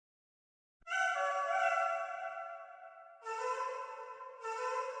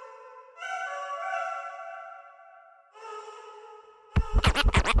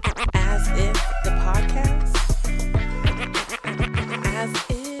As if the podcast. As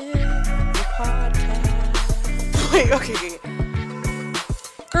if the podcast. Wait, okay.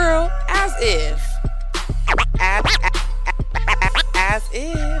 Girl, as if. As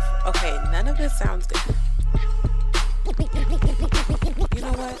if. Okay, none of this sounds good. You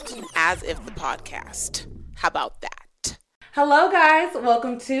know what? As if the podcast. How about that? Hello, guys.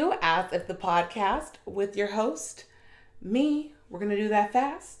 Welcome to As If the Podcast with your host, me. We're going to do that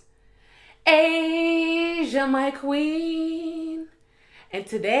fast. Asia, my queen. And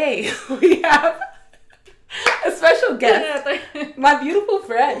today we have a special guest, my beautiful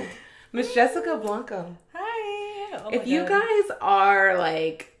friend, Miss Jessica Blanco. Hi. Oh if you guys are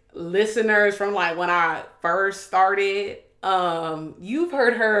like listeners from like when I first started, you've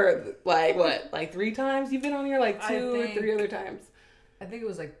heard her like 3 times? You've been on here like 2 or 3 other times. I think it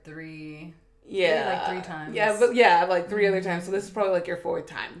was like 3. Yeah. Like 3 times. Yeah, but like 3 other times. So this is probably like your 4th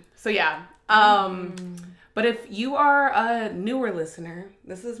time. So yeah. But if you are a newer listener,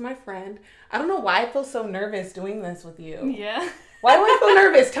 this is my friend. I don't know why I feel so nervous doing this with you. Yeah. Why do I feel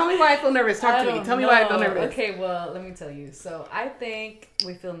nervous? Tell me why I feel nervous. Talk to me. Tell me why I feel nervous. Okay, well, let me tell you. So I think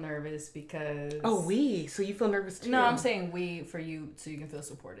we feel nervous because... Oh, we? So you feel nervous too? No, I'm saying we for you so you can feel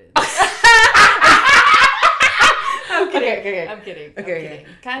supported. I'm kidding. Okay. I'm kidding. Okay.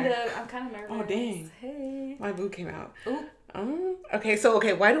 I'm kind of nervous. Oh, dang. Hey. My boo came out. Ooh.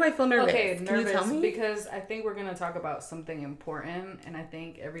 Okay, why do I feel nervous? Okay, Can nervous you tell me? because I think we're going to talk about something important, and I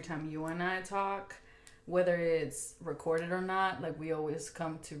think every time you and I talk, whether it's recorded or not, like we always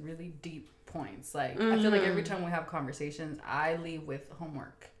come to really deep points. Like I feel like every time we have conversations, I leave with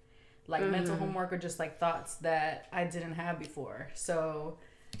homework. Like mental homework or just like thoughts that I didn't have before. So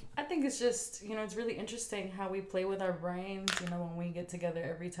I think it's just, it's really interesting how we play with our brains, when we get together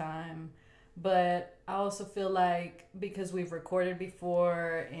every time. But I also feel like because we've recorded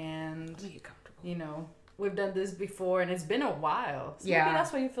before and, we've done this before and it's been a while. So maybe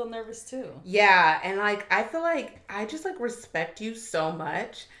that's why you feel nervous too. Yeah. And like, I feel like I just like respect you so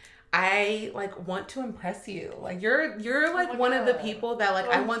much. I like want to impress you. Like you're like one of the people that like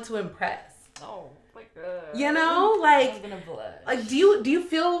I want to impress. Oh my God. Like, I'm gonna blush. Like, do you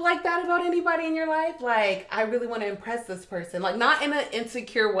feel like that about anybody in your life? Like, I really want to impress this person. Like, not in an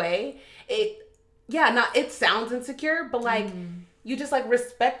insecure way. It sounds insecure, but like, you just like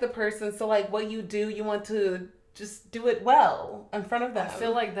respect the person. So like, what you do, you want to just do it well in front of them. I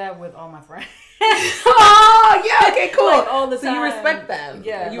feel like that with all my friends. Oh, yeah, okay, cool. Like all the time. So you respect them.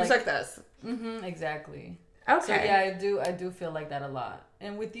 Yeah. You respect us. Mm-hmm, exactly. Okay. So yeah, I do feel like that a lot.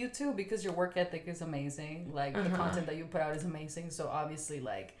 And with you too, because your work ethic is amazing. Like the content that you put out is amazing. So obviously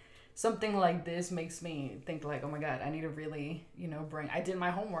like something like this makes me think like, oh my God, I need to really, I did my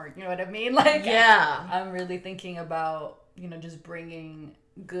homework. You know what I mean? Like, yeah, I'm really thinking about, just bringing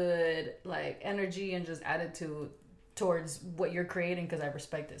good like energy and just attitude towards what you're creating because I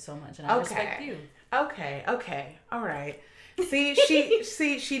respect it so much and I respect you. Okay. All right. See,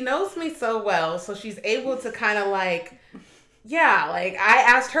 she knows me so well, so she's able to kind of like, yeah, like I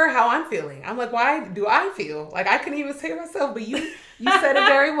asked her how I'm feeling. I'm like, why do I feel? Like I couldn't even say it myself, but you said it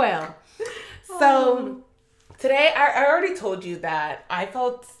very well. So today I already told you that I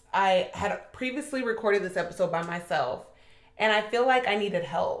felt I had previously recorded this episode by myself and I feel like I needed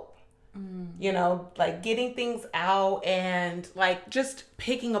help. Like getting things out and like just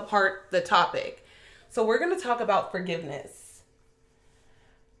picking apart the topic. So we're going to talk about forgiveness.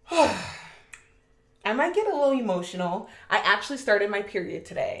 I might get a little emotional. I actually started my period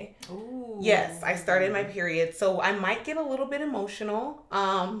today. Ooh. Yes, I started my period. So I might get a little bit emotional.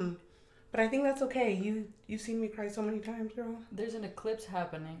 But I think that's okay. You've seen me cry so many times, girl. There's an eclipse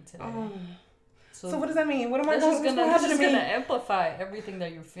happening today. Oh. So what does that mean? What am I This going is to gonna amplify everything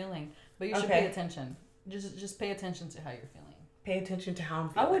that you're feeling. But you should Okay. pay attention. Just pay attention to how you're feeling. Pay attention to how I'm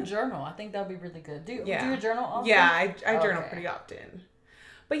I feeling. would journal. I think that would be really good. Do you journal often? Yeah, I journal pretty often.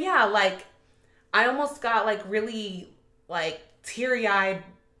 But yeah, like I almost got like really like teary-eyed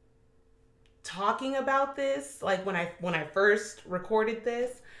talking about this like when I first recorded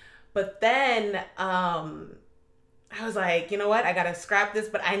this. But then I was like, you know what? I got to scrap this,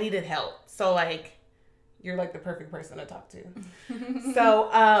 but I needed help. So like you're like the perfect person to talk to.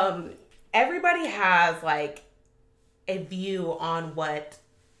 So everybody has like a view on what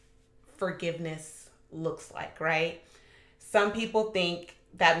forgiveness looks like, right? Some people think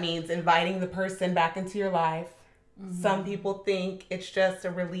that means inviting the person back into your life. Some people think it's just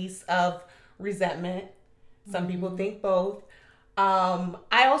a release of resentment. Some people think both.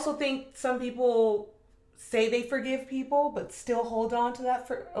 I also think some people say they forgive people but still hold on to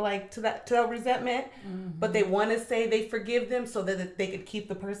that to that resentment, but they want to say they forgive them so that they could keep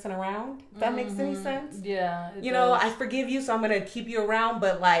the person around. If that makes any sense? Yeah. You know, I forgive you, so I'm gonna keep you around,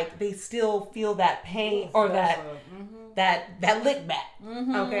 but like they still feel that pain or that lick back.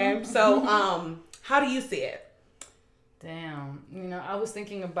 Okay, so how do you see it? Damn. You know, I was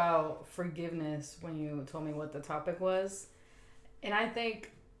thinking about forgiveness when you told me what the topic was, and I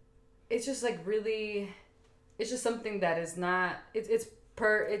think it's just like really. It's just something that is not, it's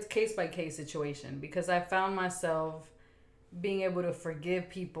case by case situation, because I found myself being able to forgive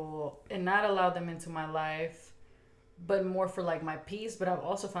people and not allow them into my life, but more for like my peace. But I've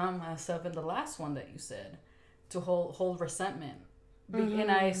also found myself in the last one that you said, to hold resentment. And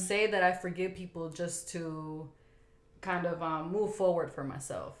I say that I forgive people just to kind of move forward for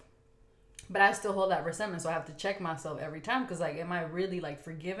myself. But I still hold that resentment, so I have to check myself every time, because like, am I really like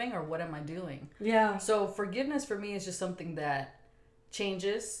forgiving, or what am I doing? Yeah. So forgiveness for me is just something that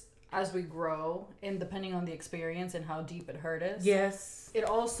changes as we grow, and depending on the experience and how deep it hurt us. Yes. It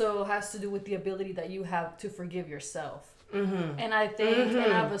also has to do with the ability that you have to forgive yourself. And I think,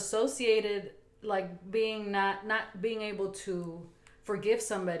 and I've associated like not being able to forgive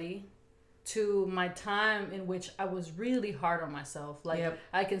somebody to my time in which I was really hard on myself. Like,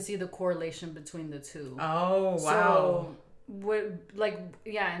 I can see the correlation between the two. Oh, wow. So,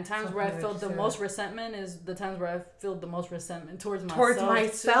 in times where I felt the most resentment is the times where I feel the most resentment towards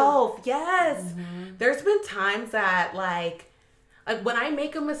myself. Too. Yes. There's been times that like when I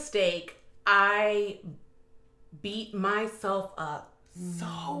make a mistake, I beat myself up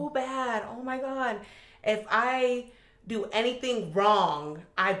so bad. Oh my God. If I do anything wrong,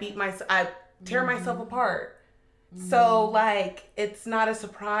 I tear myself apart. So like, it's not a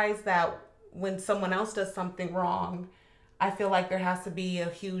surprise that when someone else does something wrong, I feel like there has to be a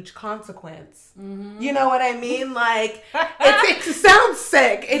huge consequence. You know what I mean? Like, it sounds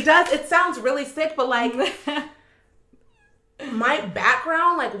sick. It does. It sounds really sick, but like, my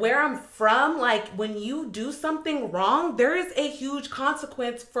background, like where I'm from, like when you do something wrong, there is a huge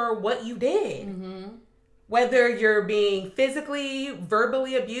consequence for what you did. Whether you're being physically,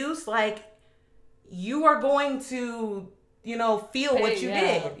 verbally abused, like you are going to, you know, feel what you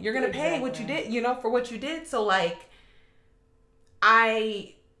did. You're going to pay what you did, you know, for what you did. So like, as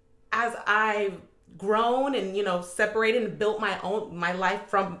I've grown and, you know, separated and built my life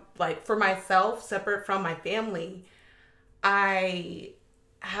from like for myself, separate from my family, I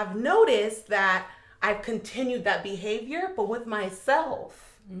have noticed that I've continued that behavior, but with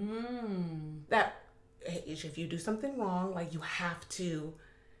myself. That if you do something wrong, like there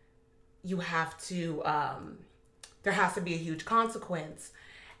has to be a huge consequence.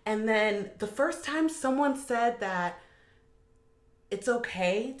 And then the first time someone said that it's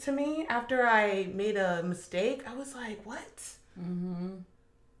okay to me after I made a mistake, I was like, what?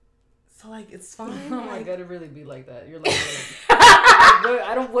 So like, it's fine. Oh my God, it really be like that. You're like,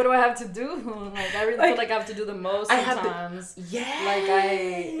 what do I have to do? Like, I really feel like I have to do the most sometimes.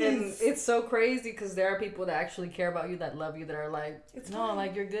 And it's so crazy because there are people that actually care about you, that love you, that are like,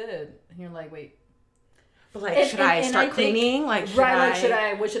 like you're good. And you're like, wait. But like, should I start cleaning? Like, what should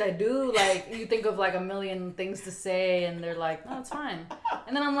I do? Like, you think of like a million things to say, and they're like, no, it's fine.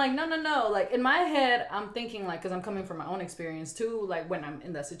 And then I'm like, no. Like, in my head, I'm thinking like, because I'm coming from my own experience too. Like, when I'm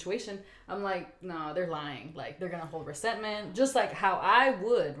in that situation, I'm like, no, they're lying. Like, they're gonna hold resentment, just like how I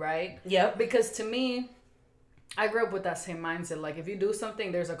would, right? Yep. Because to me, I grew up with that same mindset. Like, if you do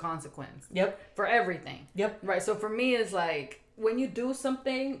something, there's a consequence. Yep. For everything. Yep. Right. So for me, it's like, when you do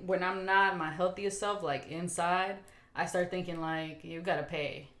something, when I'm not my healthiest self, like inside, I start thinking like, you gotta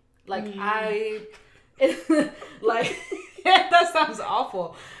pay. Like like, that sounds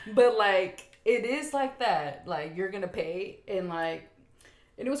awful, but like, it is like that. Like, you're gonna pay, and like,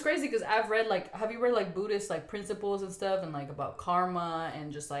 and it was crazy because I've read like, have you read like Buddhist like principles and stuff, and like about karma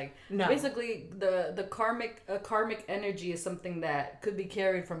and just like, basically the karmic energy is something that could be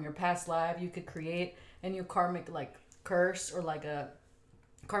carried from your past life. You could create a new karmic like curse, or like a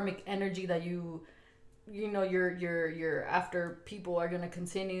karmic energy that you know your after people are gonna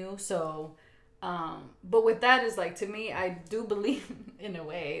continue. So but with that is like, to me, I do believe in a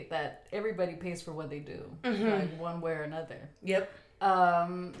way that everybody pays for what they do, like one way or another. Yep.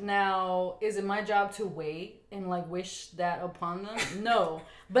 Now, is it my job to wait and like wish that upon them? No.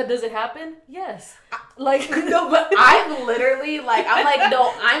 But does it happen? Yes. Like, no, but I literally like, I'm like,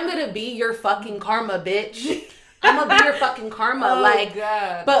 no, I'm gonna be your fucking karma, bitch. I'm gonna be your fucking karma.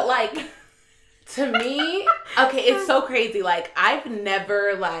 God. But like, to me, okay, it's so crazy. Like, I've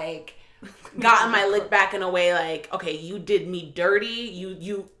never like gotten my lick back in a way like, okay, you did me dirty.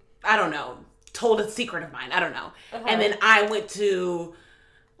 You, I don't know, told a secret of mine. I don't know. And then I went to,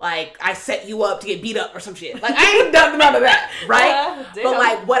 like, I set you up to get beat up or some shit. Like, I ain't done none of that, right? But,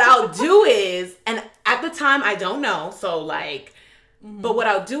 like, what I'll do is, and at the time, I don't know. So, like, but what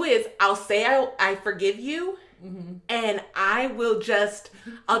I'll do is I'll say I forgive you. And I will just,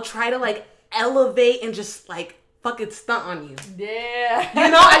 I'll try to, like, elevate and just, like, fucking stunt on you. Yeah. You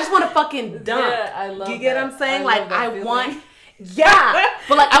know, I just want to fucking dunk. Yeah, I love Do you get that. what I'm saying? I Like, I feeling. want,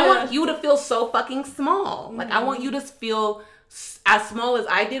 but, like, I want you to feel so fucking small. Like, I want you to feel as small as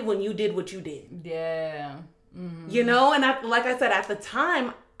I did when you did what you did. Yeah. You know? And like I said, at the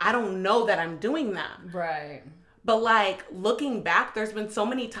time, I don't know that I'm doing that. Right. But, like, looking back, there's been so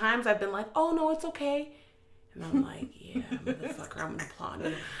many times I've been like, oh, no, it's okay. And I'm like, yeah, motherfucker, I'm gonna pawn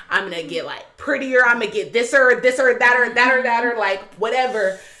you. I'm gonna get, like, prettier. I'm gonna get this or that, or like,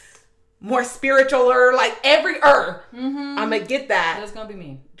 whatever. More spiritual, or like I'm gonna get that. That's gonna be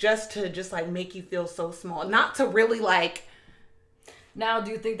me. Just to like make you feel so small. Not to really, like. Now,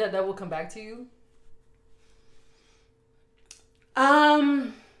 do you think that will come back to you?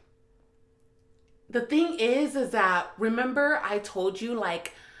 The thing is that, remember I told you,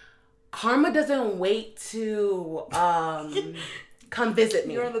 like, karma doesn't wait to come visit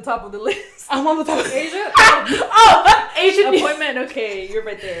me. You're on the top of the list. I'm on the top of the Asia? Asian appointment. Okay, you're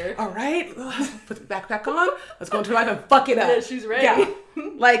right there. All right. Put the backpack on. Let's go into life and fuck it up. Yeah, she's ready. Yeah.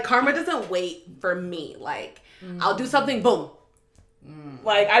 Like, karma doesn't wait for me. Like, I'll do something, boom.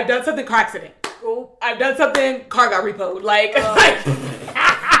 Like, I've done something, car accident. Oh. I've done something, car got repoed. Like, sorry.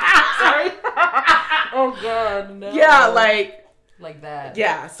 Oh, God, no. Yeah, like that.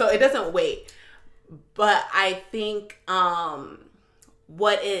 Yeah, so it doesn't wait. But I think I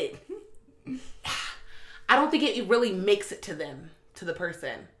don't think it really makes it to the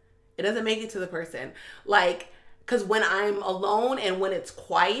person. It doesn't make it to the person. Like, because when I'm alone and when it's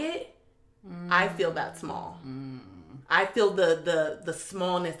quiet, I feel that small. I feel the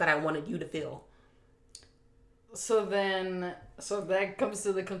smallness that I wanted you to feel. So that comes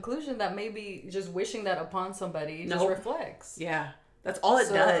to the conclusion that maybe just wishing that upon somebody just reflects. Yeah. That's all it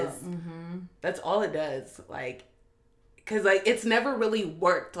does. That's all it does. Like, because, like, it's never really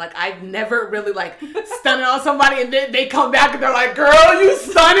worked. Like, I've never really, like, stunted on somebody and then they come back and they're like, girl, you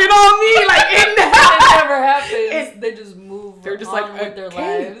stunted on me. Like, it never happens. They just move. They're just on like, with their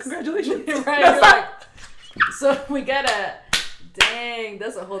lives. Congratulations. Right. You're like, so we gotta. Dang,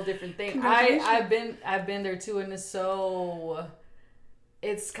 that's a whole different thing. I've been there too, and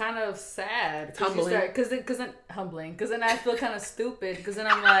it's kind of sad. It's humbling. Humbling. Because then I feel kind of stupid. Because then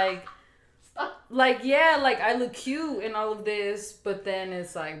I'm like, I look cute in all of this, but then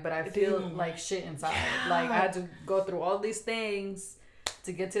it's like, but I feel like shit inside. Yeah. Like, I had to go through all these things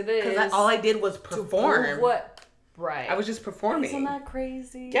to get to this. Because all I did was perform. What? Right. I was just performing. Isn't that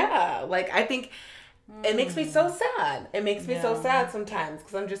crazy? Yeah. Like, I think it makes me so sad. It makes me so sad sometimes.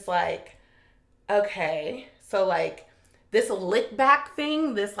 Because I'm just like, okay. So, like, this lick back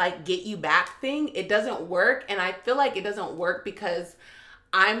thing, this, like, get you back thing, it doesn't work. And I feel like it doesn't work because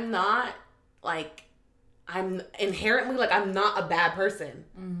I'm inherently, like, I'm not a bad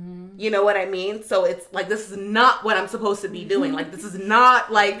person. You know what I mean? So it's like, this is not what I'm supposed to be doing. Like, this is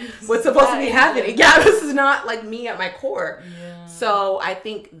not, like, what's supposed to be happening. Yeah, this is not, like, me at my core. Yeah. So I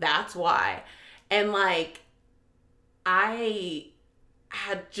think that's why. And, like, I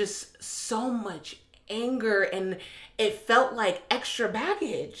had just so much anger and it felt like extra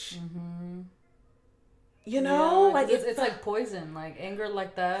baggage. You know? Yeah, like, it's like poison. Like, anger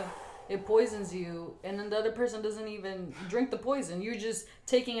like that, it poisons you, and then the other person doesn't even drink the poison. You're just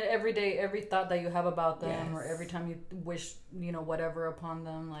taking it every day, every thought that you have about them, or every time you wish, whatever upon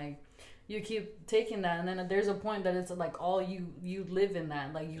them. Like, you keep taking that, and then there's a point that it's like all you live in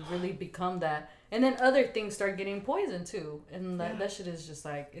that. Like, you really become that, and then other things start getting poisoned too, and that shit is just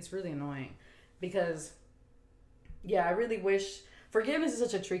like, it's really annoying, because I really wish. Forgiveness is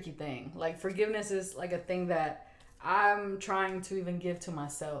such a tricky thing. Like, forgiveness is like a thing that I'm trying to even give to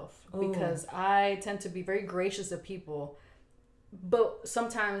myself. Because I tend to be very gracious to people, but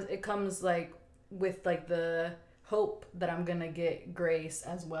sometimes it comes like with like the hope that I'm gonna get grace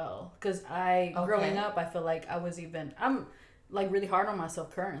as well. Because growing up, I feel like I'm like really hard on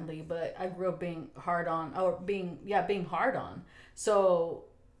myself currently, but I grew up being hard on. So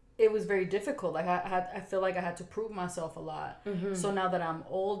it was very difficult. Like, I feel like I had to prove myself a lot. So now that I'm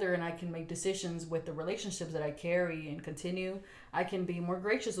older and I can make decisions with the relationships that I carry and continue, I can be more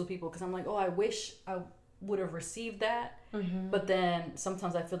gracious with people, because I'm like, I wish I would have received that. But then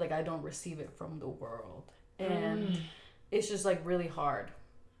sometimes I feel like I don't receive it from the world. And it's just like really hard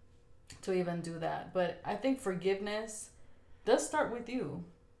to even do that. But I think forgiveness does start with you.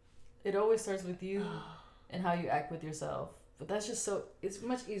 It always starts with you and how you act with yourself. But that's just it's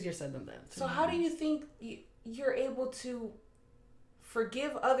much easier said than done. So how do you think you're able to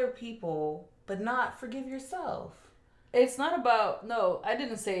forgive other people but not forgive yourself? It's not about, no, I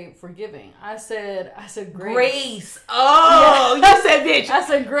didn't say forgiving. I said grace. Grace. Oh, yeah. You said bitch. I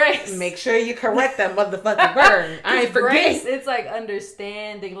said grace. Make sure you correct that motherfucking word. I ain't grace. It's like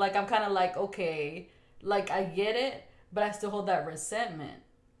understanding. Like, I'm kind of like, okay, like I get it, but I still hold that resentment.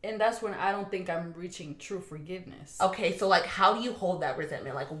 And that's when I don't think I'm reaching true forgiveness. Okay, so like, how do you hold that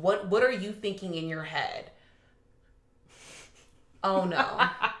resentment? Like, what are you thinking in your head? Oh no.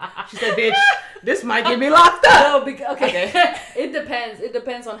 She said, bitch, this might get me locked up. No, because, okay. It depends. It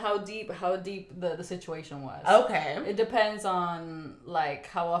depends on how deep the situation was. Okay. It depends on like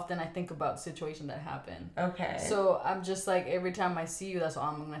how often I think about the situation that happened. Okay. So I'm just like, every time I see you, that's all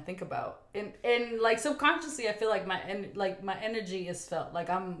I'm gonna think about. And like subconsciously I feel like my energy is felt.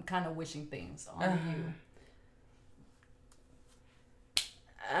 Like I'm kind of wishing things on you.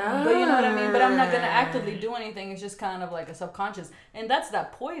 But you know what I mean? But I'm not going to actively do anything. It's just kind of like a subconscious. And that's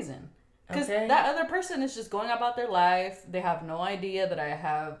that poison. Because that other person is just going about their life. They have no idea that I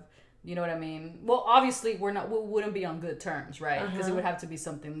have, you know what I mean? Well, obviously we wouldn't be on good terms, right? Because it would have to be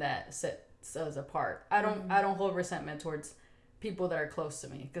something that sets us apart. I don't hold resentment towards people that are close to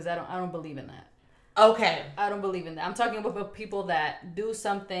me. Because I don't believe in that. Okay. I don't believe in that. I'm talking about people that do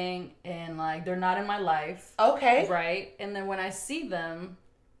something and like they're not in my life. Okay. Right? And then when I see them,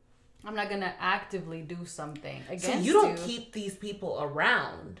 I'm not going to actively do something against you. So you don't keep these people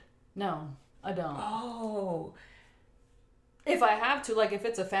around? No, I don't. Oh. If I have to, like if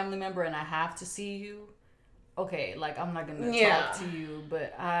it's a family member and I have to see you, okay, like I'm not going to talk to you,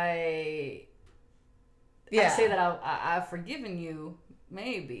 but I say that I've forgiven you,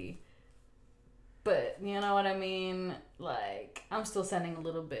 maybe. But you know what I mean? Like I'm still sending a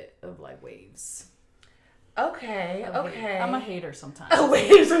little bit of like waves. Okay. I'm a hater sometimes.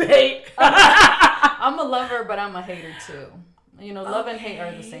 Waves of hate. I'm a lover, but I'm a hater too. You know, love and hate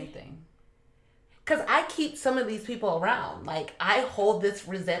are the same thing. Because I keep some of these people around. Like, I hold this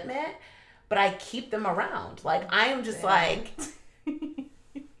resentment, but I keep them around. Like, I am just like...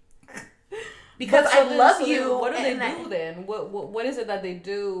 because I love you. What do they do then? What is it that they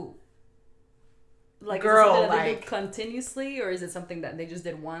do? Like, girl, is it something that they do continuously? Or is it something that they just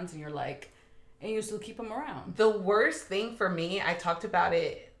did once and you're like... And you still keep them around. The worst thing for me, I talked about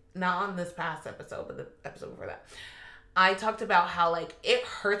it, not on this past episode, but the episode before that. I talked about how, like, it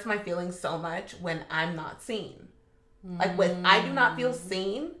hurts my feelings so much when I'm not seen. Like, when I do not feel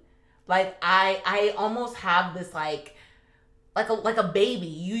seen, like, I almost have this, like a baby.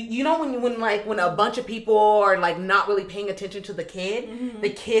 You know when a bunch of people are, like, not really paying attention to the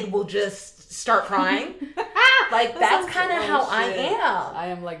kid will just start crying. Like, that's kind of how I am. I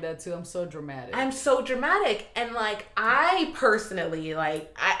am like that, too. I'm so dramatic. I'm so dramatic. And, like, I personally,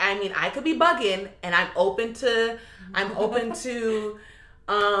 like, I mean, I could be bugging, and I'm open to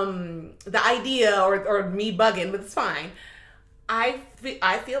the idea or me bugging, but it's fine. I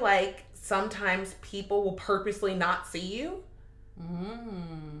feel like sometimes people will purposely not see you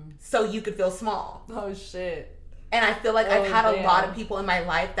so you could feel small. Oh, shit. And I feel like I've had a lot of people in my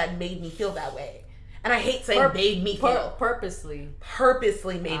life that made me feel that way. And I hate saying made me feel. Purposely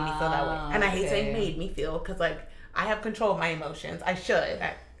made me feel that way. And I hate saying made me feel because, like, I have control of my emotions. I should.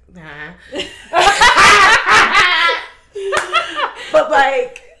 But,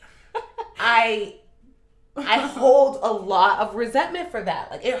 like, I hold a lot of resentment for that.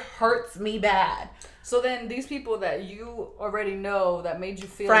 Like, it hurts me bad. So then these people that you already know that made you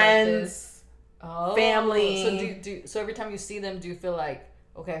feel friends, like this, family. So every time you see them, do you feel like,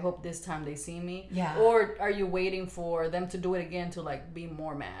 okay, I hope this time they see me? Yeah. Or are you waiting for them to do it again to, like, be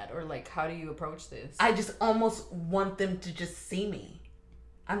more mad? Or, like, how do you approach this? I just almost want them to just see me.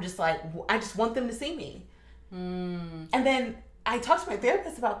 I'm just like, I just want them to see me. And then I talked to my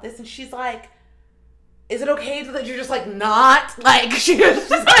therapist about this, and she's like, is it okay that you're just, like, not? Like, she was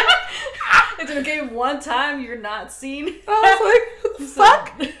just like... Is it okay if one time you're not seen? I was like, who the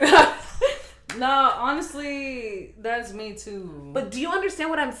fuck? No, honestly, that's me too. But do you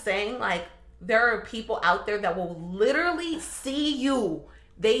understand what I'm saying? Like, there are people out there that will literally see you.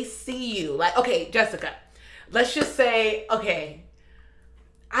 They see you. Like, okay, Jessica, let's just say, okay,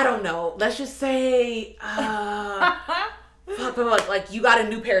 I don't know. Let's just say, like, you got a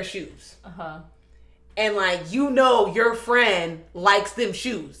new pair of shoes. And, like, you know your friend likes them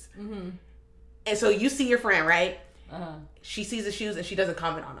shoes. And so you see your friend, right? She sees the shoes and she doesn't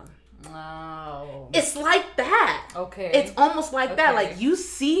comment on them. Oh. It's like that. Okay. It's almost like that. Like, you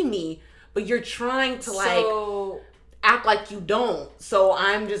see me, but you're trying to, like... act like you don't. So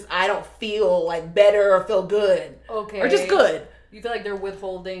I don't feel like better or feel good. Okay. Or just good. You feel like they're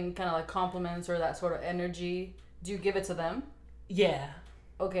withholding kind of like compliments or that sort of energy. Do you give it to them? Yeah.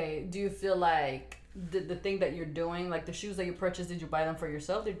 Okay. Do you feel like the thing that you're doing, like the shoes that you purchased, did you buy them for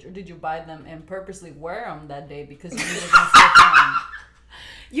yourself? Or did you buy them and purposely wear them that day because you knew they were going to stay fun?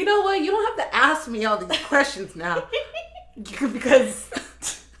 You know what? You don't have to ask me all these questions now. Because...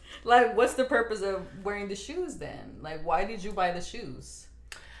 Like, what's the purpose of wearing the shoes then? Like, why did you buy the shoes?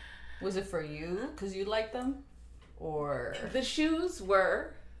 Was it for you because you like them? Or... The shoes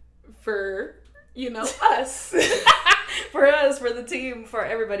were for, us. For us, for the team, for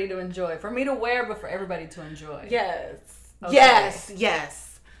everybody to enjoy. For me to wear, but for everybody to enjoy. Yes. Okay.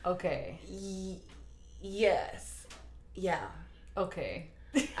 Yes. Okay. Yes. Yeah. Okay.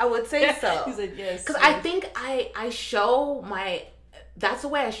 I would say so. He said yes. Because I think I show my... That's the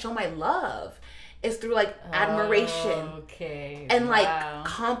way I show my love. Is through like admiration. Okay. And like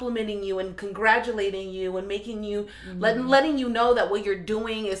complimenting you and congratulating you and making you letting you know that what you're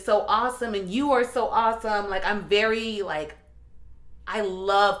doing is so awesome and you are so awesome. Like I'm very like I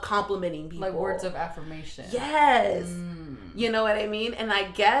love complimenting people. Like words of affirmation. Yes. You know what I mean? And I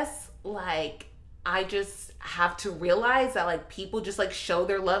guess like I just have to realize that like people just like show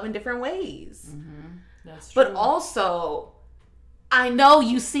their love in different ways. Mm-hmm. That's true. But also I know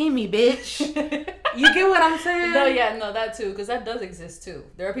you see me, bitch. You get what I'm saying? No, that too, because that does exist too.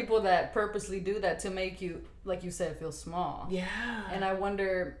 There are people that purposely do that to make you, like you said, feel small. Yeah. And I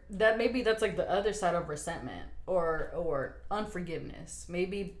wonder that maybe that's like the other side of resentment or unforgiveness.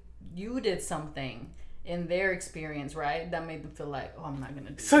 Maybe you did something in their experience, right, that made them feel like, oh, I'm not gonna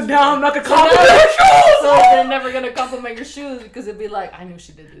do this. So now I'm not gonna compliment your shoes. So they're never gonna compliment your shoes because it'd be like, I knew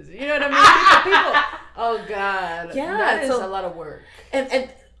she did this. You know what I mean? People. Oh God. Yeah. That is a lot of work. And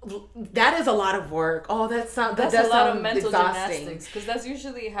that is a lot of work. Oh, that's a lot of mental exhausting. gymnastics because that's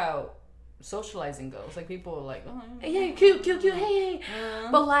usually how socializing goes. Like people are like, oh yeah, cute, hey.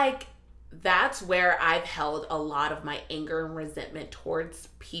 But like that's where I've held a lot of my anger and resentment towards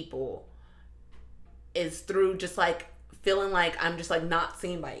people. Is through just like feeling like I'm just like not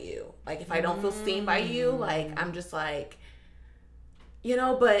seen by you. Like if I don't feel seen by you, like I'm just like,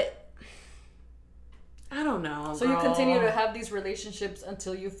 but I don't know. So girl. You continue to have these relationships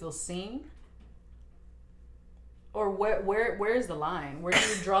until you feel seen? Or where is the line? Where do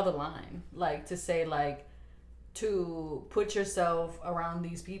you draw the line? Like to say like to put yourself around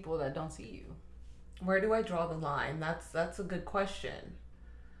these people that don't see you. Where do I draw the line? That's a good question.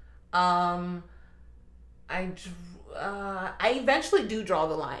 I eventually do draw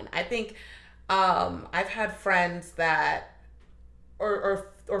the line. I think I've had friends that or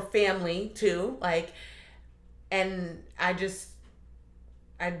family too, like, and I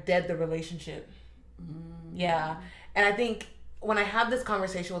dead the relationship. Yeah. And I think when I have this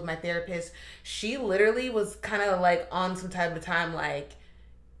conversation with my therapist, she literally was kind of like on some type of time like,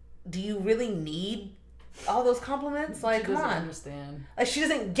 do you really need all those compliments? Like, come on. Understand. Like, she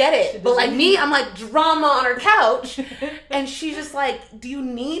doesn't get it. But like me, I'm like drama on her couch. And she's just like, do you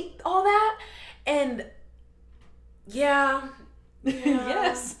need all that? And yeah.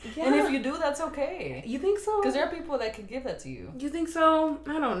 Yes. Yeah. And if you do, that's okay. You think so? Because there are people that could give that to you. You think so?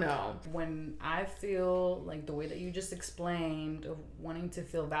 I don't know. When I feel like the way that you just explained of wanting to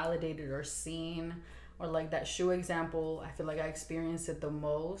feel validated or seen, or like that shoe example, I feel like I experienced it the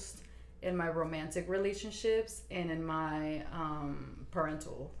most in my romantic relationships and in my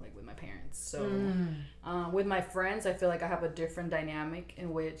parental, like with my parents. So with my friends, I feel like I have a different dynamic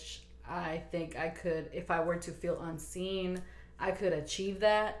in which I think I could, if I were to feel unseen, I could achieve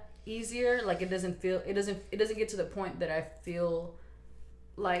that easier. Like it doesn't get to the point that I feel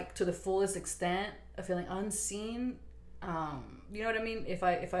like to the fullest extent of feeling unseen. You know what I mean? If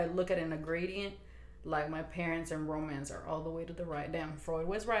I look at it in a gradient, like my parents and romance are all the way to the right. Damn, Freud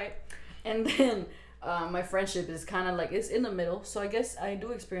was right. And then my friendship is kind of like it's in the middle. So I guess I do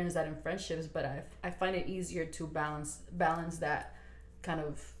experience that in friendships, but I find it easier to balance that kind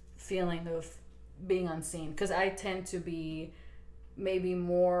of feeling of being unseen, because I tend to be maybe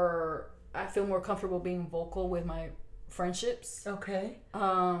more, I feel more comfortable being vocal with my friendships. Okay.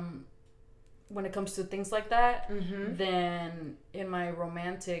 When it comes to things like that, then in my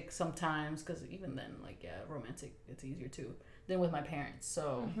romantic sometimes, because even then, like, yeah, romantic, it's easier too than with my parents.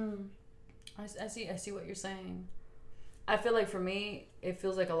 So I see what you're saying. I feel like for me, it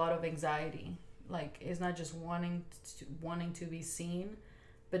feels like a lot of anxiety. Like it's not just wanting to be seen,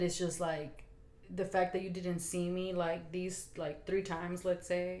 but it's just like the fact that you didn't see me like these like 3 times, let's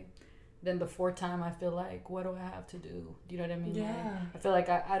say, Then the fourth time, I feel like, what do I have to do? Do you know what I mean? Yeah. Like, I feel like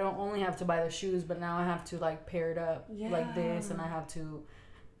I don't only have to buy the shoes, but now I have to like pair it up like this, and I have to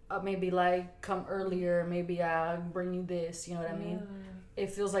maybe like come earlier. Maybe I bring you this. You know what I mean? It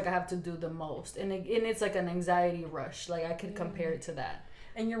feels like I have to do the most, and it's like an anxiety rush. Like I could compare it to that.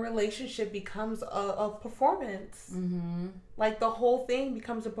 And your relationship becomes a performance. Mm-hmm. Like the whole thing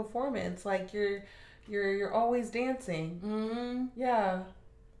becomes a performance. Like you're always dancing. Mm-hmm. Yeah.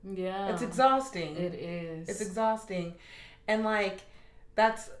 Yeah. It's exhausting. It is. It's exhausting. And like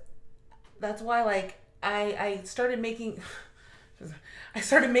that's why like I started making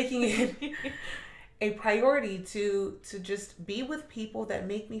it a priority to just be with people that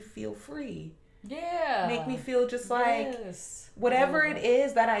make me feel free. Yeah. Make me feel just like whatever it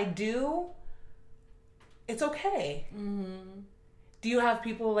is that I do, it's okay. Mm-hmm. Do you have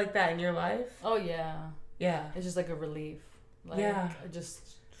people like that in your life? Oh yeah. Yeah. It's just like a relief. Like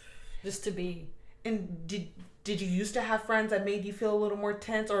just to be. And did you used to have friends that made you feel a little more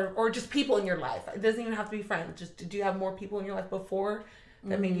tense, or just people in your life? It doesn't even have to be friends. Just did you have more people in your life before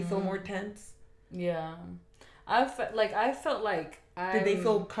that made you feel more tense? Yeah. I felt like Did they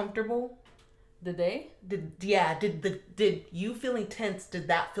feel comfortable? Did they? Did you feeling tense? Did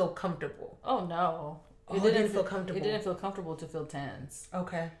that feel comfortable? Oh no. It didn't feel comfortable. It didn't feel comfortable to feel tense.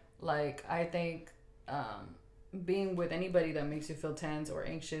 Okay. Like I think being with anybody that makes you feel tense or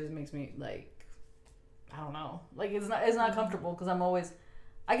anxious makes me like, I don't know, like it's not comfortable, because I'm always,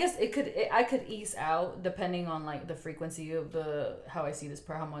 I guess I could ease out depending on like the frequency of how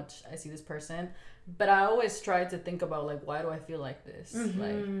much I see this person. But I always try to think about like, why do I feel like this? Mm-hmm.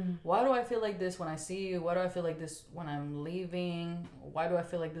 Like, why do I feel like this when I see you? Why do I feel like this when I'm leaving? Why do I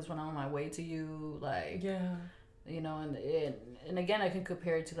feel like this when I'm on my way to you? Like, yeah, you know, and again, I can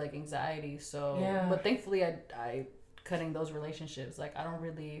compare it to like anxiety. So, yeah. But thankfully, I cutting those relationships. Like, I don't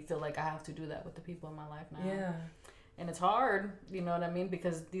really feel like I have to do that with the people in my life now. Yeah. And it's hard, you know what I mean?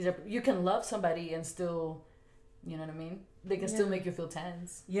 Because you can love somebody and still, you know what I mean? They can still make you feel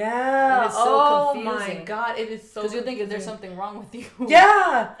tense. Yeah. And it's so confusing. My God, it is so. Because you think if there's something wrong with you.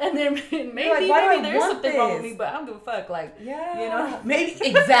 Yeah. And then maybe like, there's something wrong with me, but I don't give a fuck. Like, yeah. You know? Maybe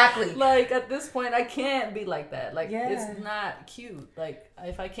exactly. Like at this point, I can't be like that. Like, it's not cute. Like,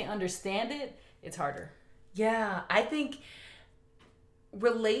 if I can't understand it, it's harder. Yeah, I think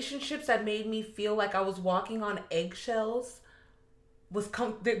relationships that made me feel like I was walking on eggshells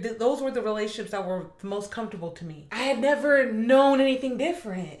those were the relationships that were the most comfortable to me. I had never known anything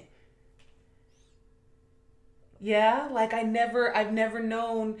different. Yeah, like I've never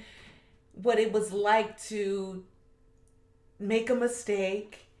known what it was like to make a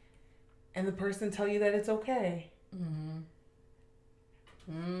mistake and the person tell you that it's okay.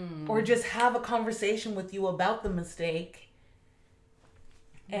 Or just have a conversation with you about the mistake.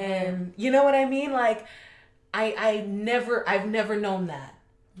 And you know what I mean? Like I've never known that.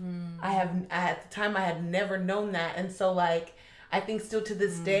 At the time I had never known that. And so like, I think still to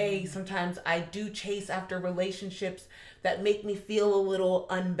this day, sometimes I do chase after relationships that make me feel a little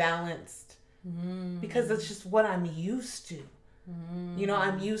unbalanced because that's just what I'm used to. You know,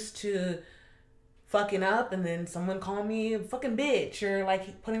 I'm used to fucking up and then someone calling me a fucking bitch or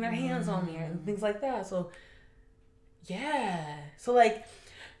like putting their hands on me and things like that. So yeah. So like,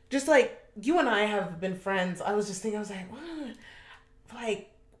 just like you and I have been friends. I was just thinking, I was like, what?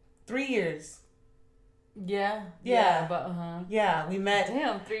 Like 3 years. Yeah. But yeah, we met.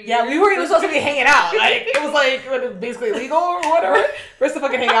 Damn, 3 years. Yeah, we weren't even supposed to be hanging out. Like it was like basically illegal or whatever for us to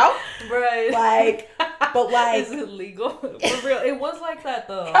fucking hang out. Right. Like, but like, is it legal? For real, it was like that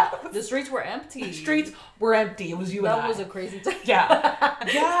though. The streets were empty. The streets were empty. It was you and I. That was a crazy time.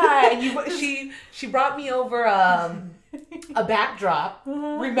 Yeah. And she brought me over a backdrop.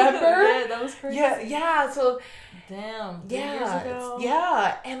 Remember? Yeah, that was crazy. Yeah. So damn. 3 years ago.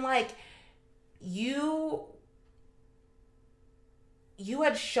 Yeah, and like you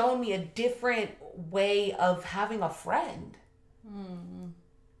had shown me a different way of having a friend.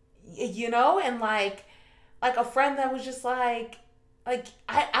 You know, and like a friend that was just like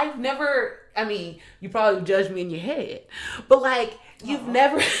I've never. I mean, you probably judge me in your head, but like you've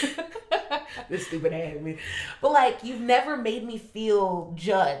never. This stupid ass me, but like you've never made me feel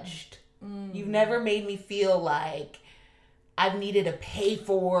judged. You've never made me feel like I've needed to pay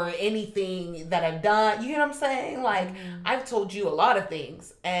for anything that I've done. You know what I'm saying? Like I've told you a lot of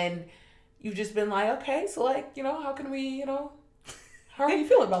things, and you've just been like, okay, so like, you know, how can we, you know, how are you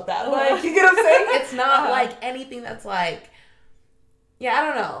feeling about that? Like, you get what I'm saying? It's not like anything that's like, yeah,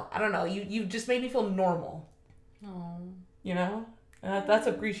 I don't know. You just made me feel normal. You know, that's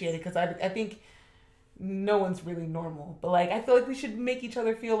appreciated because I think no one's really normal. But like, I feel like we should make each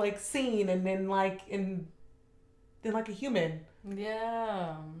other feel like seen and then like like a human.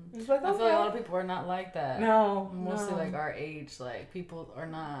 Yeah. It's like, I feel like a lot of people are not like that. No. Mostly like our age, like people are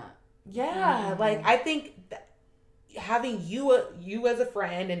not. Yeah. Like I think that having you as a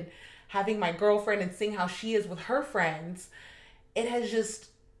friend and having my girlfriend and seeing how she is with her friends, it has just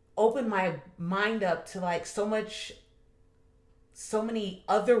opened my mind up to like so many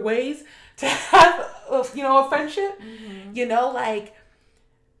other ways to have a friendship. Like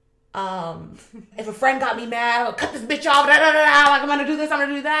if a friend got me mad, I'll cut this bitch off, like I'm gonna do this, I'm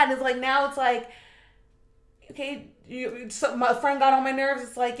gonna do that, and it's like now it's like, okay, my friend got on my nerves,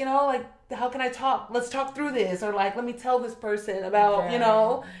 it's like, like, how can I talk? Let's talk through this, or like, let me tell this person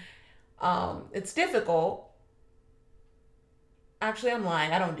about, it's difficult. Actually, I'm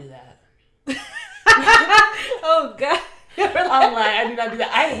lying. I don't do that. Oh, God. I'm lying. I do not do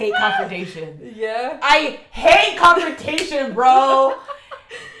that. I hate confrontation. Yeah. I hate confrontation, bro.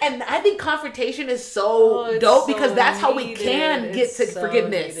 And I think confrontation is so dope because that's how we can get to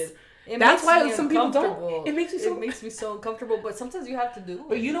forgiveness. That's why some people don't. It makes me so uncomfortable, but sometimes you have to do it.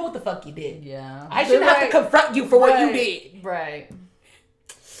 But you know what the fuck you did. Yeah. I shouldn't have to confront you for what you did. Right.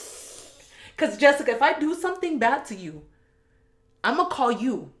 Because, Jessica, if I do something bad to you, I'm going to call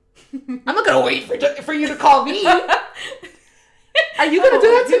you. I'm not going to wait for you to call me. Are you going to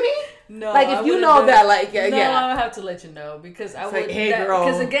do that to me? No. Like, if you know that, like, no, I'll have to let you know because I would. Like, hey, girl.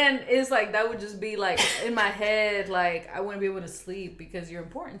 Because, again, it's like that would just be, like, in my head, like, I wouldn't be able to sleep because you're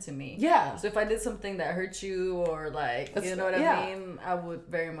important to me. Yeah. So if I did something that hurt you or, like, you know what I mean, I would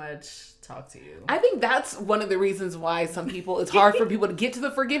very much talk to you. I think that's one of the reasons why some people, it's hard for people to get to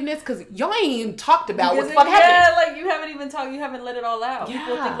the forgiveness because y'all ain't even talked about what the fuck happened. Yeah, like, you haven't even talked, you haven't let it all out. Yeah.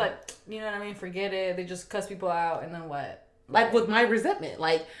 People think, like, you know what I mean, forget it. They just cuss people out and then what? Like with my resentment,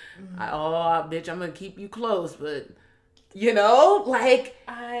 like, bitch, I'm gonna keep you close, but like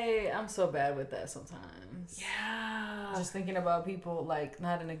I'm so bad with that sometimes. Yeah, just thinking about people like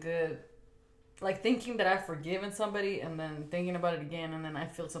not in a good, like thinking that I've forgiven somebody and then thinking about it again and then I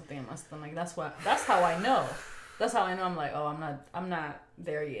feel something in my stomach. That's how I know. That's how I know I'm like, oh, I'm not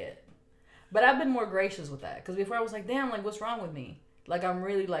there yet. But I've been more gracious with that because before I was like, damn, like what's wrong with me? Like I'm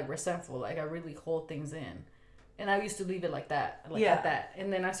really like resentful. Like I really hold things in. And I used to leave it like that, at that.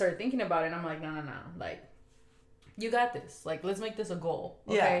 And then I started thinking about it, and I'm like, no. Like, you got this. Like, let's make this a goal,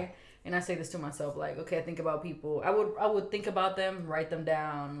 okay? Yeah. And I say this to myself, like, okay, I think about people. I would think about them, write them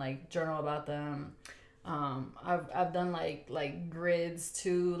down, like, journal about them. I've done, like grids,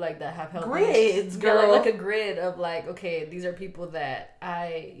 too, like, that have helped Grids, me. girl. Yeah, like a grid of, like, okay, these are people that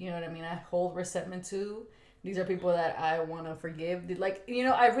I hold resentment to. These are people that I want to forgive. Like,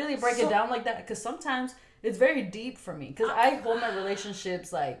 I really break it down like that, because sometimes it's very deep for me because I hold my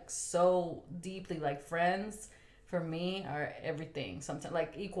relationships like so deeply. Like friends for me are everything. Sometimes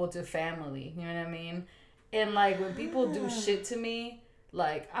like equal to family. You know what I mean? And like when people do shit to me,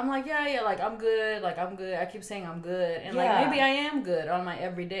 like I'm like yeah, like I'm good. Like I'm good. I keep saying I'm good, and like maybe I am good on my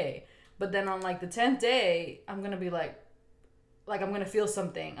everyday. But then on like the 10th day, I'm gonna be like I'm gonna feel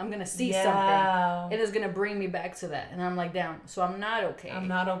something. I'm gonna see something, and it's gonna bring me back to that. And I'm like, damn. So I'm not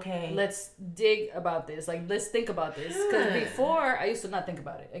okay. Let's dig about this. Like, let's think about this. Because before, I used to not think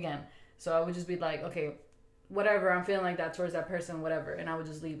about it again. So I would just be like, okay, whatever. I'm feeling like that towards that person, whatever, and I would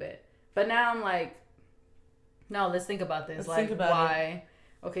just leave it. But now I'm like, no, let's think about this. Let's think about why?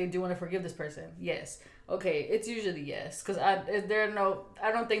 It. Okay, do you want to forgive this person? Yes. Okay, it's usually yes. Because I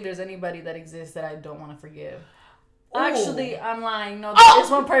don't think there's anybody that exists that I don't want to forgive. Actually, I'm lying. No, there's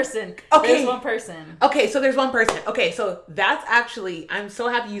one person. Okay. There's one person. Okay, so there's one person. Okay, so that's actually, I'm so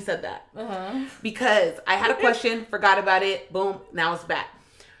happy you said that. Uh-huh. Because I had a question, forgot about it, boom, now it's back.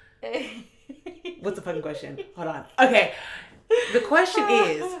 What's the fucking question? Hold on. Okay, the question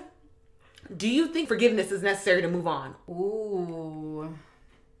is, do you think forgiveness is necessary to move on? Ooh.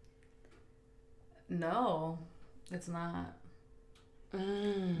 No, it's not.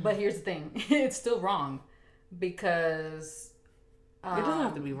 But here's the thing. It's still wrong. Because it doesn't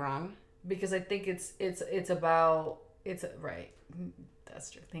have to be wrong. Because I think it's right. That's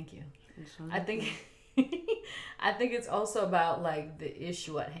true. Thank you. I think it's also about like the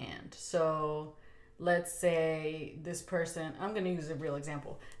issue at hand. So let's say this person, I'm going to use a real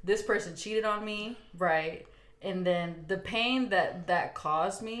example. This person cheated on me, right? And then the pain that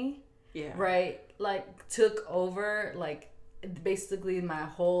caused me, right? Like took over like basically my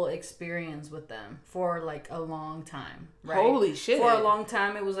whole experience with them for like a long time, right? Holy shit. For a long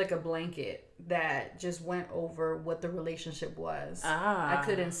time, it was like a blanket that just went over what the relationship was. I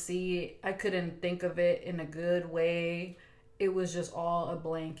couldn't see it. I couldn't think of it in a good way. it was just all a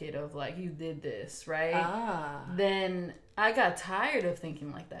blanket of like, you did this, right? Ah. Then I got tired of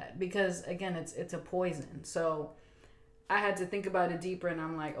thinking like that because, again, it's a poison. So I had to think about it deeper, and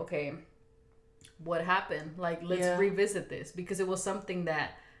I'm like, okay, what happened? Like, let's revisit this, because it was something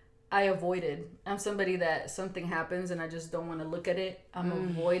that I avoided. I'm somebody that something happens and I just don't want to look at it. I'm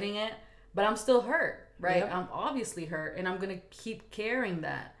avoiding it, but I'm still hurt, right? Yep. I'm obviously hurt, and I'm going to keep carrying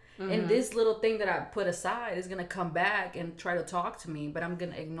that. And this little thing that I put aside is going to come back and try to talk to me, but I'm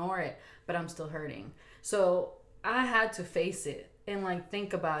going to ignore it, but I'm still hurting. So I had to face it and like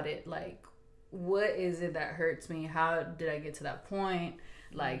think about it. Like, what is it that hurts me? How did I get to that point?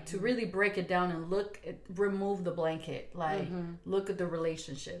 Like, to really break it down and remove the blanket, like, look at the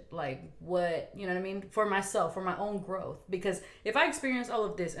relationship, like, what, you know what I mean, for myself, for my own growth. Because if I experience all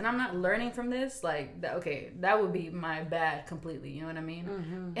of this and I'm not learning from this, like, that would be my bad completely, you know what I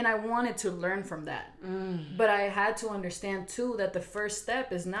mean? And I wanted to learn from that. But I had to understand too that the first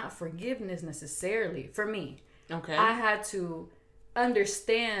step is not forgiveness necessarily for me. Okay. I had to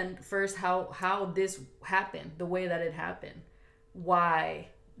understand first how this happened, the way that it happened. Why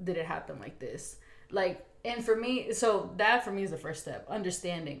did it happen like this? Like, and for me, so that for me is the first step.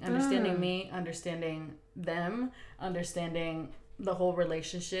 Understanding me, understanding them, understanding the whole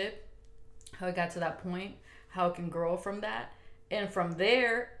relationship, how it got to that point, how it can grow from that. And from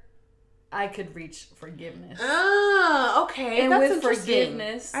there, I could reach forgiveness. Ah, okay. And that's with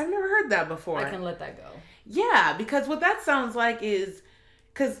forgiveness, I've never heard that before. I can let that go. Yeah, because what that sounds like is,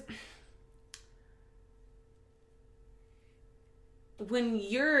 because when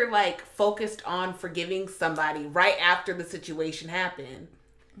you're like focused on forgiving somebody right after the situation happened,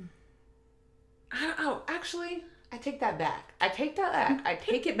 actually, I take that back. I take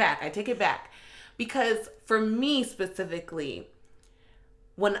it back. Because for me specifically,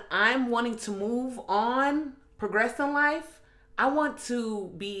 when I'm wanting to move on, progress in life, I want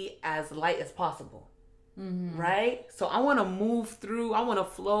to be as light as possible. Right? So I want to move through, I want to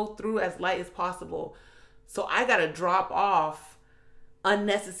flow through as light as possible. So I got to drop off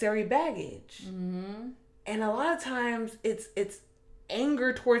unnecessary baggage. And a lot of times it's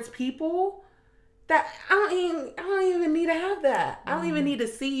anger towards people that I don't even need to have that. I don't even need to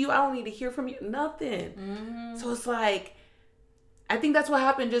see you. I don't need to hear from you. Nothing. So it's like, I think that's what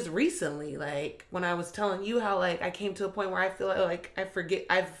happened just recently. Like when I was telling you how like I came to a point where I feel like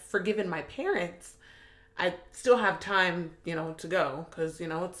I've forgiven my parents. I still have time, to go, because,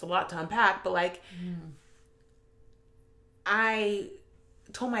 it's a lot to unpack. But like, I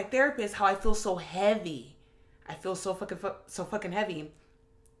told my therapist how I feel so heavy. I feel so fucking heavy.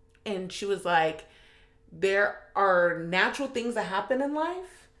 And she was like, there are natural things that happen in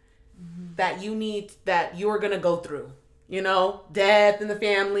life that you're going to go through. Death in the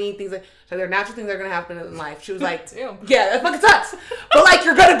family, things like, so there are natural things that are going to happen in life. She was like, yeah, that fucking sucks. But like,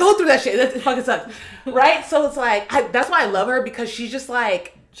 you're going to go through that shit. That fucking sucks. Right? So it's like, that's why I love her, because she's just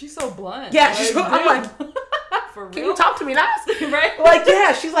like, she's so blunt. Yeah. I'm like, for real? Can you talk to me nice? Right? Like,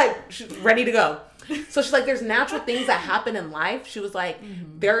 yeah, she's ready to go. So she's like, there's natural things that happen in life. She was like,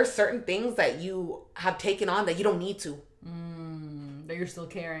 there are certain things that you have taken on that you don't need to. That you're still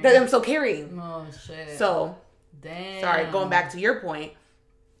carrying. That I'm still carrying. Oh, shit. So, damn. Sorry, going back to your point,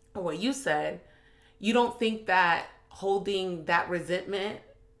 or what you said, you don't think that holding that resentment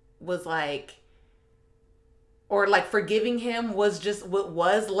was like, or like forgiving him was just what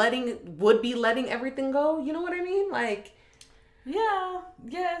would be letting everything go? You know what I mean? Like, yeah,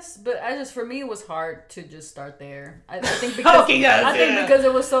 yes, but for me, it was hard to just start there. I think because because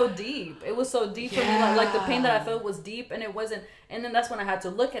it was so deep. It was so deep for me. Like the pain that I felt was deep, and it wasn't. And then that's when I had to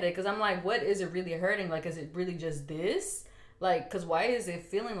look at it, because I'm like, what is it really hurting? Like, is it really just this? Like, because why is it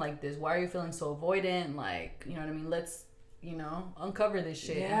feeling like this? Why are you feeling so avoidant? Like, you know what I mean? Let's, uncover this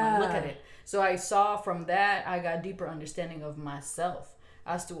shit and look at it. So I saw from that, I got deeper understanding of myself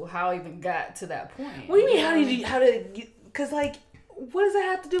as to how I even got to that point. What do you mean? How did you? Because, like, what does that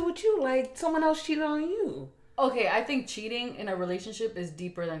have to do with you? Like, someone else cheated on you. Okay, I think cheating in a relationship is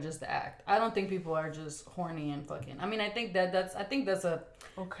deeper than just the act. I don't think people are just horny and fucking. I mean, I think that's okay. I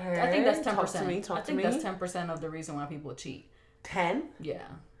think that's 10%. I think that's 10% of the reason why people cheat. 10? Yeah.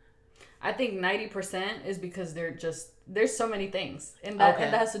 I think 90% is because there's so many things. And that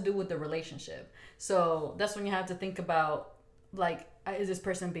has to do with the relationship. So that's when you have to think about, like, is this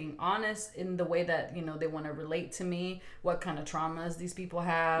person being honest in the way that, they want to relate to me? What kind of traumas these people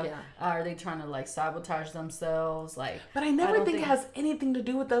have? Yeah. Are they trying to, like, sabotage themselves? Like, but I never think it has anything to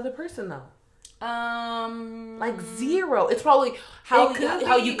do with the other person, though. Like, zero. It's probably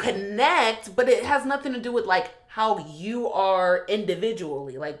how you connect, but it has nothing to do with, like, how you are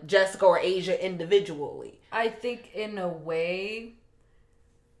individually, like Jessica or Asia individually? I think in a way,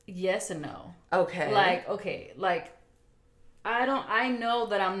 yes and no. Okay. Like I know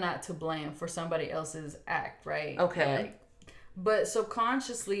that I'm not to blame for somebody else's act, right? Okay. Like, but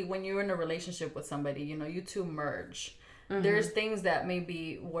subconsciously, when you're in a relationship with somebody, you know, you two merge. Mm-hmm. There's things that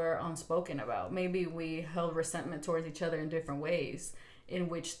maybe were unspoken about. Maybe we held resentment towards each other in different ways, in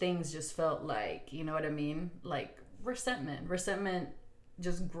which things just felt like, you know what I mean? Like resentment. Resentment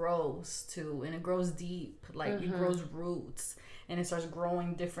just grows too, and it grows deep. Like it grows roots, and it starts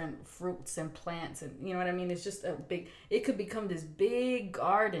growing different fruits and plants, and you know what I mean? It's just it could become this big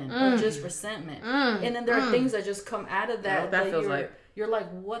garden of just resentment. And then there are things that just come out of that. That feels like. You're like,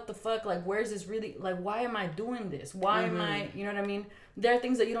 what the fuck? Like, where's this really? Like, why am I doing this? Why am I? You know what I mean? There are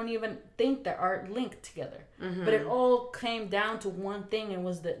things that you don't even think that are linked together. But it all came down to one thing, and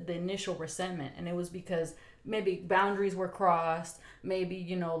was the initial resentment. And it was because maybe boundaries were crossed. Maybe,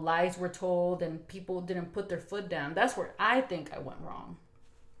 you know, lies were told and people didn't put their foot down. That's where I think I went wrong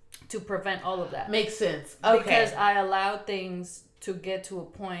to prevent all of that. Makes sense. Okay. Because I allowed things to get to a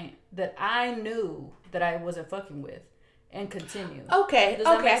point that I knew that I wasn't fucking with. And continue. Okay,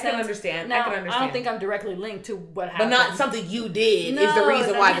 I can understand. Now, I can understand. I don't think I'm directly linked to what happened. But not something you did is the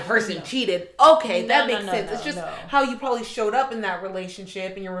reason why the person cheated. Okay, that makes sense. It's just how you probably showed up in that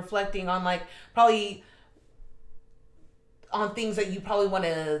relationship, and you're reflecting on like probably on things that you probably want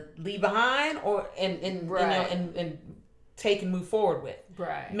to leave behind or and you know, and take and move forward with.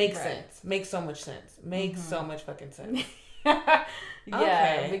 Right. Makes sense. Makes so much sense. Makes so much fucking sense.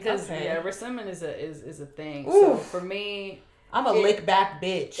 Yeah, because resentment is a thing. Oof. So for me, I'm a lick back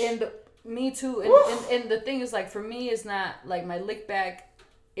bitch. And me too. And the thing is, like, for me, it's not like my lick back.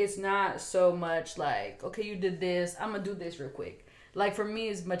 It's not so much like, okay, you did this, I'm gonna do this real quick. Like, for me,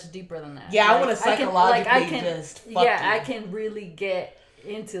 it's much deeper than that. Yeah, like, I want to psychologically just fuck you. I can really get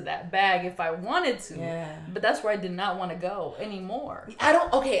into that bag if I wanted to. Yeah. But that's where I did not want to go anymore. I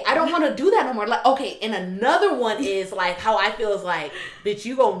don't want to do that no more. Like, okay, and another one is like how I feel is like, bitch,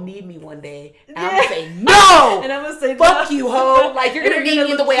 you gonna need me one day. And I'm gonna say no. And I'm gonna say fuck no. You, hoe. Like, you're gonna need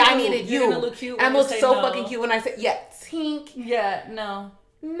me the way I needed you. You're gonna look cute. I'm gonna look so fucking cute when I say tink. Yeah, no.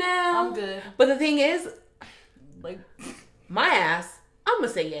 I'm good. But the thing is, like, my ass, I'm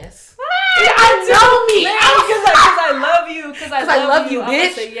gonna say yes. I know me. Because I love you. Because I love you, bitch. I'm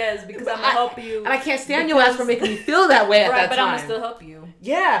gonna say yes because I'm gonna help you. And I can't stand your ass for making me feel that way at that time. But I'm gonna still help you.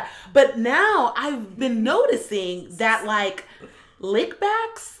 Yeah, but now I've been noticing that like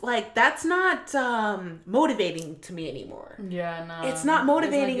lickbacks, like that's not motivating to me anymore. Yeah, no. It's not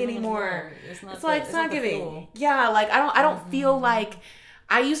motivating anymore. It's not. It's like it's not giving. Yeah, like I don't feel like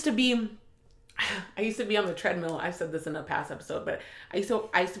I used to be on the treadmill. I said this in a past episode, but I used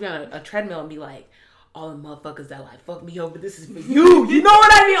to be on a treadmill and be like, all the motherfuckers that like fuck me over, this is for you. You know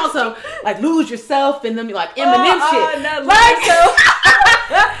what I mean? Also, like lose yourself and then be like Eminem shit. No, Like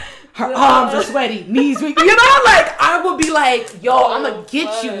her arms are sweaty, knees weak. You know, like I would be like, yo, I'm gonna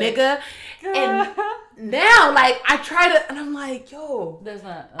get you, nigga. And now, like, I try to, and I'm like, yo, there's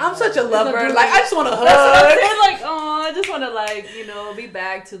not. I'm such a lover. Like, I just want to hug. Like, oh, I just want to, like, you know, be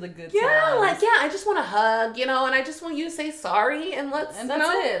back to the good times. Yeah, like, I just want to hug, you know, and I just want you to say sorry, and that's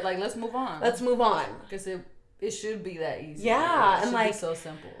it. Like, let's move on. Let's move on. Because it should be that easy. Yeah, it and like, be so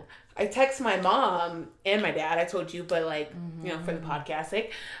simple. I text my mom and my dad. I told you, but like, you know, for the podcast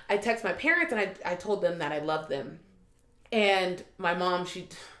sake, I text my parents and I told them that I love them, and my mom,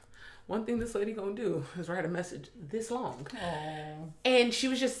 one thing this lady gonna do is write a message this long. Aww. And she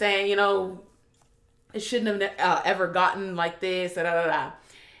was just saying, you know, it shouldn't have ever gotten like this, and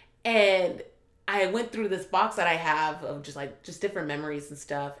I went through this box that I have of just different memories and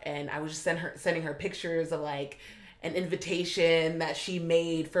stuff, and I was just sending her pictures of like an invitation that she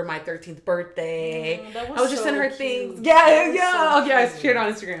made for my 13th birthday. I was just sending her things. Yeah. Okay, I shared it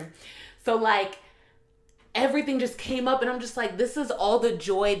on Instagram. So like, everything just came up, and I'm just like, this is all the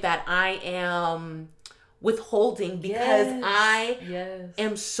joy that I am withholding because I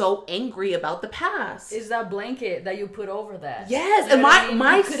am so angry about the past. It's that blanket that you put over that. Yes, you know, and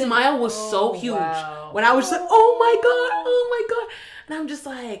my smile was so huge when I was just like, oh my god, and I'm just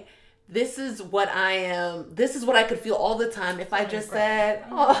like, this is what I am. This is what I could feel all the time if I just said,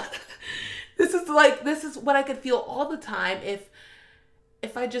 oh, this is what I could feel all the time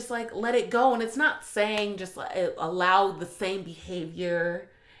if I just like let it go. And it's not saying just like allow the same behavior.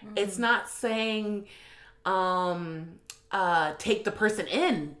 It's not saying take the person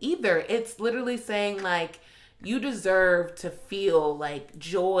in either. It's literally saying like, you deserve to feel like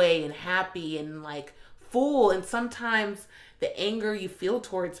joy and happy and like full, and sometimes the anger you feel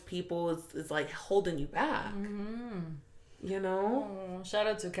towards people is like holding you back. You know? Oh, shout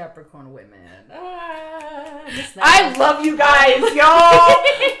out to Capricorn women. I love you guys, y'all.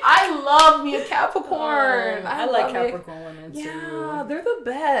 I love me a Capricorn. I like Capricorn women too. Yeah, they're the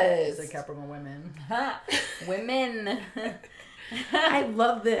best. The Capricorn women. Women. I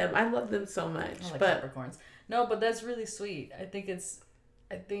love them. I love them so much. I like Capricorns. No, but that's really sweet. I think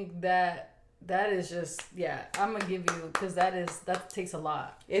that is just, yeah, I'm gonna give you, because that takes a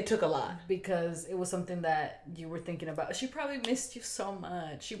lot. It took a lot. Because it was something that you were thinking about. She probably missed you so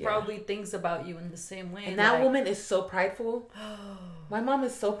much. She probably thinks about you in the same way. And that woman is so prideful. My mom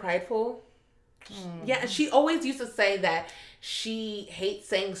is so prideful. Yeah, and she always used to say that she hates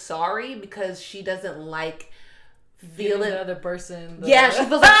saying sorry because she doesn't like feeling the other person. Yeah, she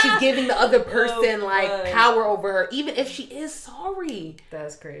feels like she's giving the other person power over her, even if she is sorry.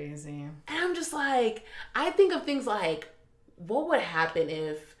 That's crazy. And I'm just like, I think of things like, what would happen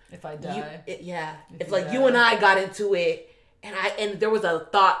if I die? If like you and I got into it, and there was a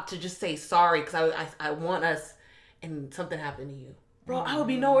thought to just say sorry because I want us, and something happened to you, bro. I would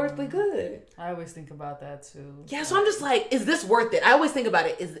be no earthly good. I always think about that too. Yeah, so I'm just like, is this worth it? I always think about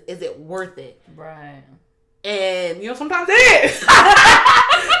it. Is it worth it? Right. And, you know, sometimes it is.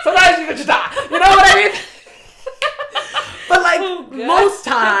 Sometimes you just die. You know what I mean? But, like, most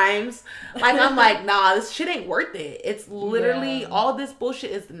times, like, I'm like, nah, this shit ain't worth it. It's literally, all this bullshit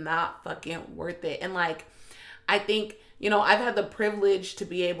is not fucking worth it. And, like, I think, you know, I've had the privilege to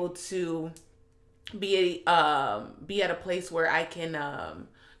be able to be at a place where I can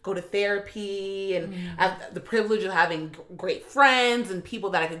go to therapy, and I have the privilege of having great friends and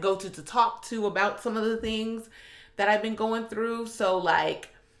people that I could go to talk to about some of the things that I've been going through. So like,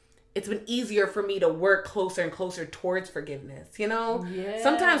 it's been easier for me to work closer and closer towards forgiveness, you know? Yeah.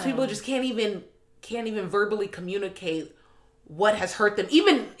 Sometimes people just can't even verbally communicate what has hurt them,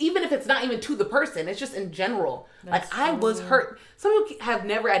 even if it's not even to the person, it's just in general. That's like, I was hurt. Some people have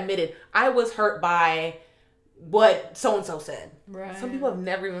never admitted, I was hurt by what so-and-so said. Right. Some people have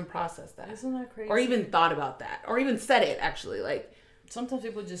never even processed that. Isn't that crazy? Or even thought about that. Or even said it, actually. Like, sometimes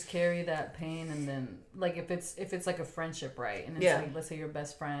people just carry that pain, and then, like, if it's like a friendship, right? And it's like, let's say your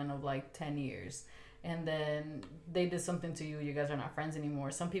best friend of like 10 years, and then they did something to you, you guys are not friends anymore.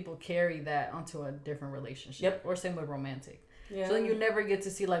 Some people carry that onto a different relationship. Yep. Or same with romantic. Yeah. So then you never get to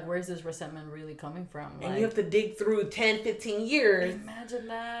see, like, where's this resentment really coming from? And you have to dig through 10, 15 years. Imagine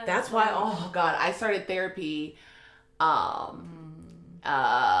that. That's why, oh God, I started therapy. I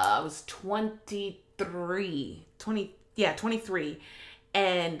was 23.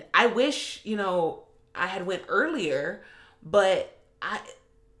 And I wish, you know, I had went earlier, but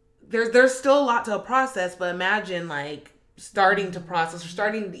there's still a lot to process. But imagine like starting to process or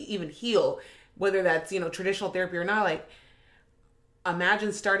starting to even heal, whether that's, you know, traditional therapy or not. Like,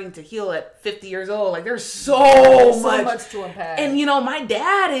 imagine starting to heal at 50 years old. Like, there's so much to unpack. And, you know, my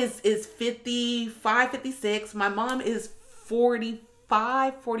dad is 55, 56. My mom is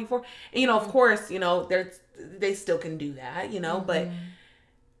 45, 44. And, you know, of course, you know, they still can do that, you know, but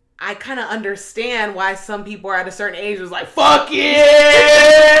I kind of understand why some people are at a certain age was like, fuck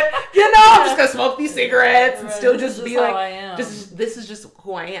it, you know, I'm just gonna smoke these cigarettes and still just be like, this is just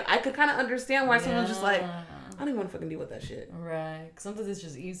who I am. I could kind of understand why someone's just like, I don't even want to fucking deal with that shit. Right. Sometimes it's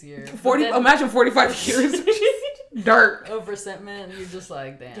just easier. Imagine 45 years. Dirt. Of resentment. You're just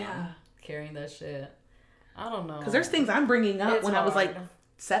like, damn. Carrying that shit. I don't know. Because there's things I'm bringing up I was like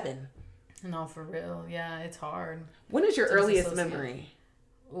 7. No, for real. Yeah, it's hard. When is your earliest memory?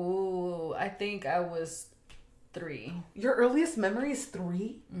 Ooh, I think I was 3. Your earliest memory is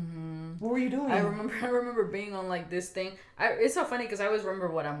 3? Mm-hmm. What were you doing? I remember being on like this thing. It's so funny because I always remember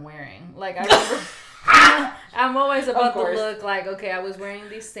what I'm wearing. Like, I remember... I'm always about to look like, okay, I was wearing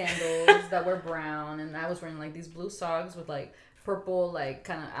these sandals that were brown, and I was wearing like these blue socks with like purple like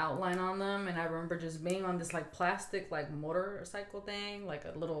kind of outline on them, and I remember just being on this like plastic like motorcycle thing, like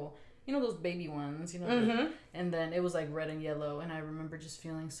a little, you know, those baby ones, you know, and then it was like red and yellow, and I remember just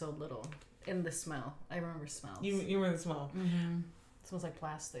feeling so little. And the smell, I remember smells. You remember the smell? Mm-hmm. It smells like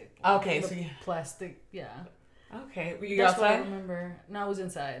plastic. Okay, so plastic, yeah. Okay, were you That's outside? What I remember. No, I was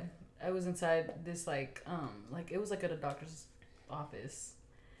inside. I was inside this like it was like at a doctor's office.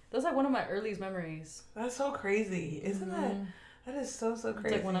 That was like one of my earliest memories. That's so crazy, isn't that? That is so crazy.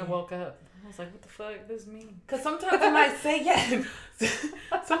 It's like when I woke up, I was like, "What the fuck? This is me." Because sometimes when I say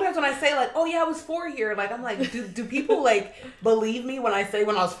sometimes when I say like, "Oh yeah, I was 4 here," like I'm like, do people like believe me when I say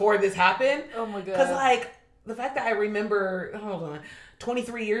when I was 4 this happened? Oh my god! Because like the fact that I remember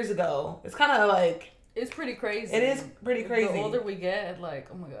 23 years ago, it's kind of like. It's pretty crazy. It is pretty crazy. The older we get, like,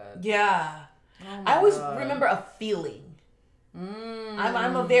 oh my god. Yeah. Oh I always God. remember a feeling.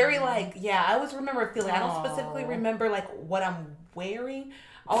 I'm a very like, I always remember a feeling. I don't specifically remember like what I'm wearing.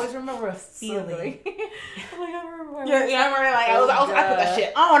 I always remember a feeling. Like, I remember. I remember like I put that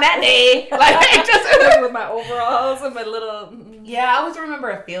shit on that day. Like just with my overalls and my little. I always remember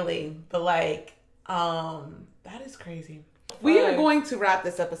a feeling, but like, that is crazy. We are going to wrap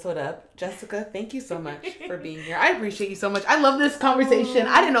this episode up. Jessica, thank you so much for being here. I appreciate you so much. I love this conversation.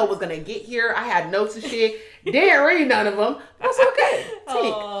 I didn't know it was going to get here. I had notes and shit. Didn't read none of them. That's okay.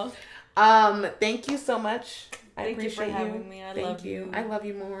 Thank you so much. I appreciate you for having me. I love you. I love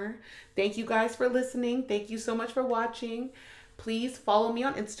you more. Thank you guys for listening. Thank you so much for watching. Please follow me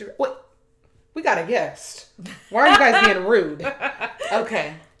on Instagram. Wait, we got a guest. Why are you guys being rude?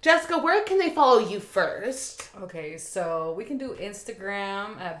 Okay. Jessica, where can they follow you first? Okay, so we can do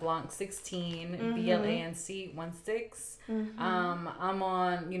Instagram at Blanc16, BLANC16. I'm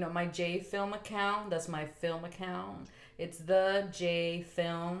on, my J Film account. That's my film account. It's the J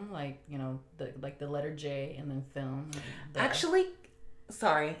Film, like, the letter J and then film. Actually,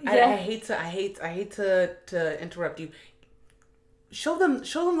 sorry, I hate to interrupt you. Show them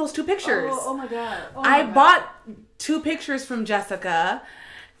those two pictures. Oh my God! I bought 2 pictures from Jessica.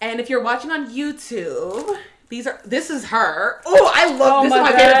 And if you're watching on YouTube, this is her. Oh, I love this. Is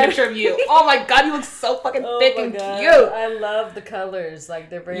my favorite picture of you. Oh my God, you look so fucking thick and cute. I love the colors. Like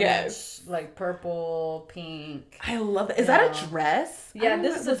they're very much like purple, pink. I love it. Is that a dress? Yeah,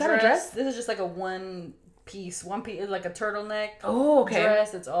 this is a dress. This is just like a one piece, like a turtleneck. Oh, okay.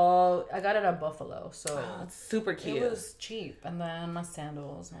 Dress. It's all. I got it at Buffalo, so it's super cute. It was cheap, and then my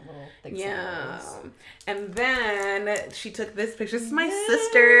sandals, my little thick sandals. And then she took this picture. This is my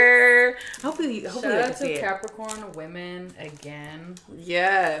sister. Hopefully, Shout they out can see to it. Capricorn women again.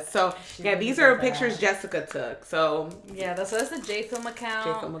 Yeah. So these are pictures Jessica took. So that's the J Film account.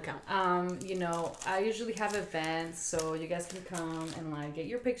 J Film account. I usually have events, so you guys can come and like get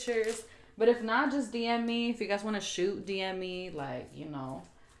your pictures. But if not, just DM me. If you guys want to shoot, DM me. Like,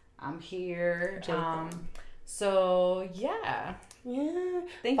 I'm here. So, yeah. Yeah.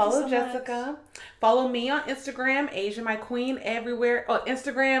 Thank Follow you so Jessica. much. Follow me on Instagram, Asia My Queen, everywhere. Oh,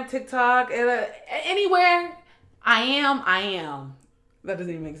 Instagram, TikTok, anywhere. I am. That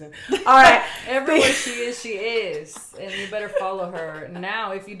doesn't even make sense. All right. Everywhere she is. And you better follow her.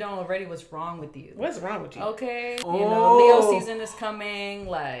 Now, if you don't already, what's wrong with you? What's wrong with you? Okay. Oh. Leo season is coming.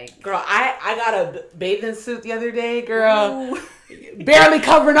 Like, girl, I got a bathing suit the other day, girl. Ooh. Barely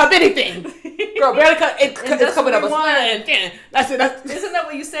covering up anything. Girl, barely it's coming up a sweat. That's it. Isn't that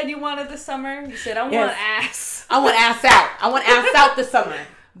what you said you wanted this summer? You said, I want ass. I want ass out. I want ass out this summer.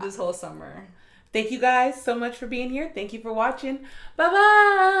 This whole summer. Thank you guys so much for being here. Thank you for watching. Bye-bye.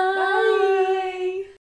 Bye.